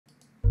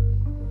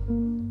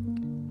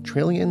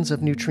trillions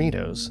of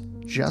neutrinos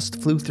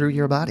just flew through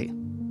your body.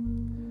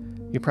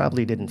 You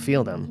probably didn't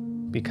feel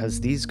them, because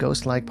these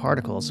ghost-like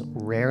particles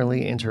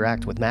rarely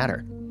interact with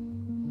matter.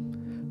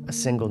 A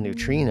single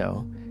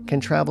neutrino can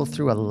travel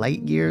through a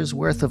light year's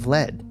worth of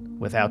lead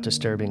without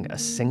disturbing a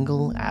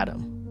single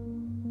atom.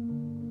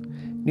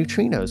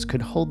 Neutrinos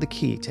could hold the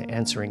key to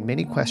answering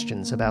many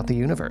questions about the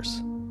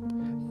universe.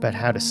 But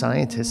how do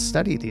scientists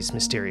study these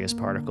mysterious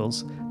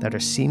particles that are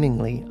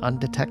seemingly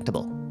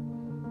undetectable?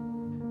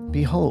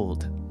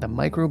 Behold the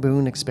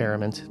MicroBooNE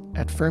experiment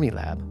at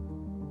Fermilab.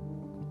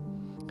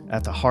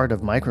 At the heart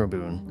of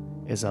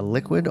MicroBooNE is a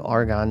liquid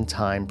argon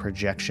time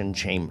projection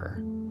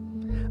chamber,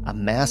 a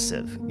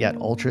massive yet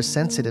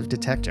ultra-sensitive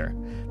detector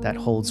that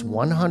holds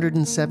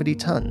 170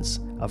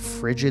 tons of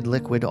frigid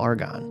liquid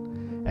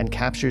argon and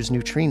captures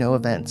neutrino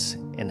events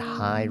in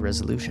high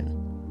resolution.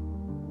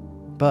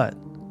 But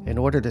in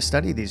order to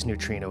study these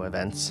neutrino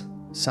events,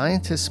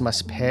 scientists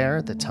must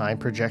pair the time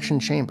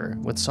projection chamber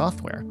with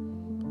software,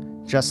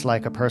 just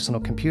like a personal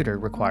computer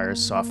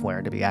requires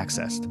software to be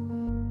accessed.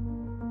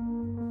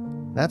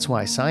 That's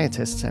why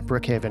scientists at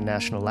Brookhaven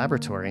National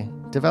Laboratory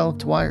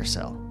developed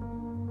WireCell,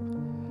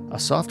 a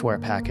software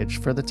package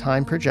for the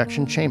time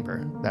projection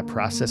chamber that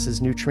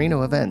processes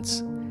neutrino events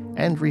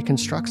and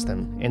reconstructs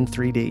them in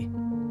 3D.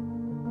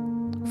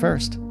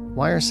 First,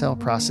 WireCell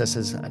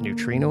processes a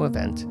neutrino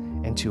event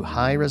into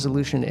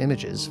high-resolution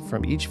images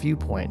from each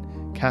viewpoint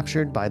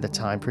captured by the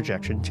time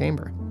projection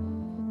chamber.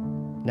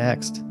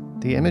 Next,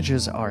 the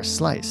images are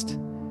sliced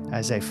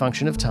as a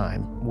function of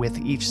time, with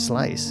each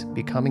slice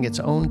becoming its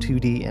own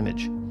 2D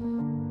image.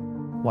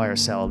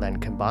 WireCell then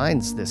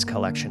combines this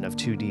collection of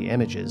 2D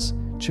images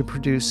to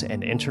produce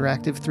an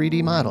interactive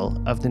 3D model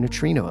of the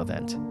neutrino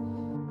event.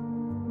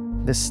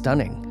 This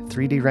stunning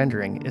 3D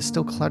rendering is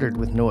still cluttered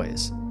with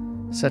noise,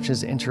 such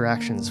as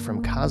interactions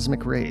from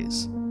cosmic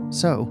rays,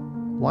 so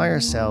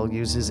WireCell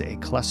uses a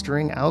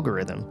clustering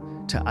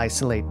algorithm to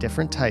isolate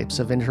different types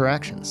of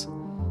interactions.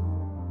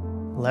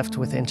 Left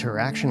with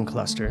interaction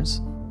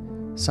clusters,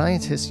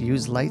 scientists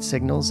use light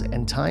signals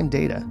and time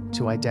data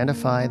to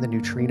identify the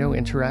neutrino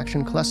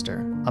interaction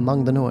cluster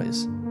among the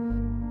noise.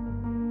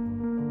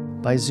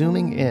 By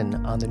zooming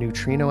in on the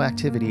neutrino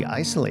activity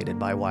isolated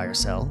by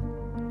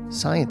WireCell,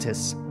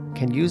 scientists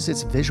can use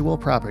its visual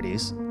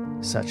properties,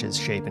 such as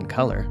shape and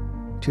color,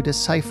 to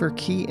decipher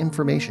key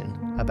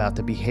information about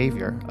the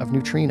behavior of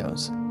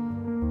neutrinos.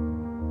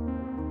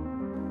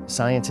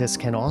 Scientists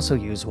can also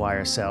use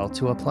WireCell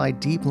to apply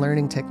deep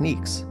learning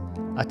techniques,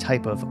 a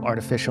type of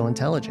artificial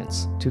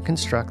intelligence, to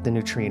construct the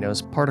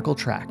neutrino's particle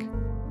track.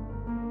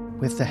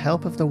 With the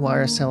help of the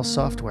WireCell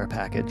software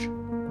package,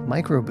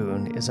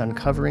 MicroBooNE is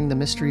uncovering the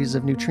mysteries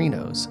of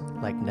neutrinos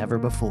like never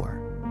before.